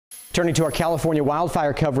Turning to our California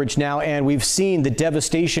wildfire coverage now, and we've seen the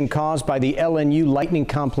devastation caused by the LNU lightning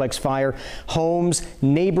complex fire. Homes,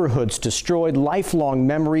 neighborhoods destroyed, lifelong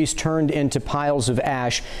memories turned into piles of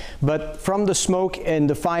ash. But from the smoke and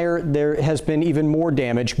the fire, there has been even more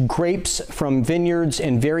damage. Grapes from vineyards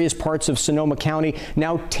in various parts of Sonoma County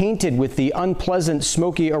now tainted with the unpleasant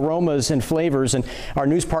smoky aromas and flavors. And our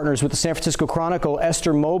news partners with the San Francisco Chronicle,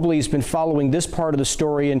 Esther Mobley, has been following this part of the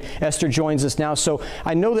story, and Esther joins us now. So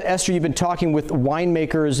I know that, Esther, you've been talking with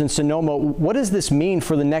winemakers in Sonoma. What does this mean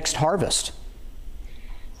for the next harvest?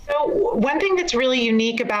 So one thing that's really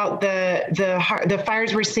unique about the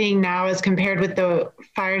fires we're seeing now as compared with the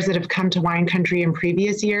fires that have come to wine country in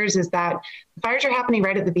previous years is that the fires are happening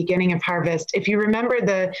right at the beginning of harvest. If you remember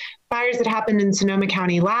the fires that happened in Sonoma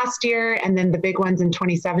County last year and then the big ones in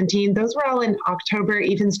 2017, those were all in October,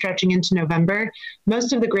 even stretching into November.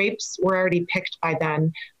 Most of the grapes were already picked by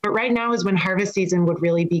then. But right now is when harvest season would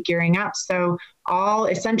really be gearing up. So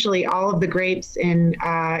essentially all of the grapes in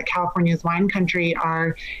California's wine country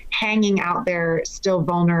are hanging out there still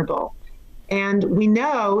vulnerable. And we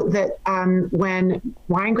know that when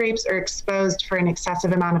wine grapes are exposed for an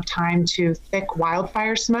excessive amount of time to thick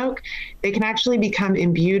wildfire smoke, they can actually become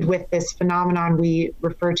imbued with this phenomenon we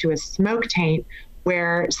refer to as smoke taint,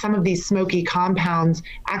 where some of these smoky compounds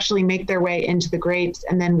actually make their way into the grapes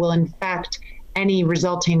and then will infect any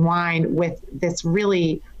resulting wine with this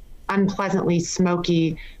really unpleasantly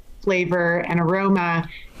smoky flavor and aroma.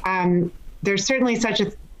 There's certainly such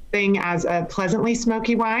a thing as a pleasantly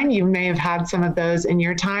smoky wine. You may have had some of those in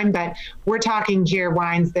your time, but we're talking here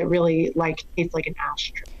wines that really taste like an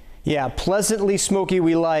ashtray. Yeah, pleasantly smoky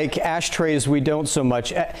we like, ashtrays we don't so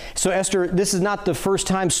much. So Esther, this is not the first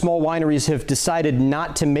time small wineries have decided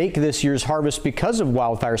not to make this year's harvest because of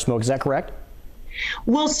wildfire smoke, is that correct?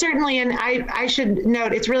 Well, certainly, and I should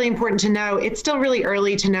note, it's really important to know, it's still really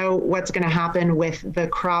early to know what's going to happen with the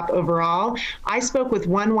crop overall. I spoke with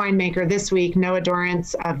one winemaker this week, Noah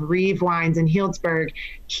Dorrance of Reeve Wines in Healdsburg.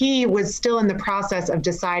 He was still in the process of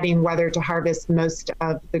deciding whether to harvest most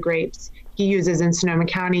of the grapes he uses in Sonoma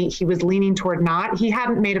County. He was leaning toward not. He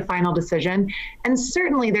hadn't made a final decision. And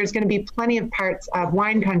certainly there's going to be plenty of parts of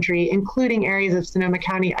wine country, including areas of Sonoma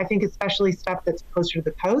County, I think especially stuff that's closer to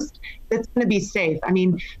the coast, that's going to be safe. I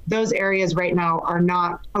mean, those areas right now are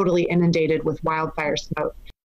not totally inundated with wildfire smoke.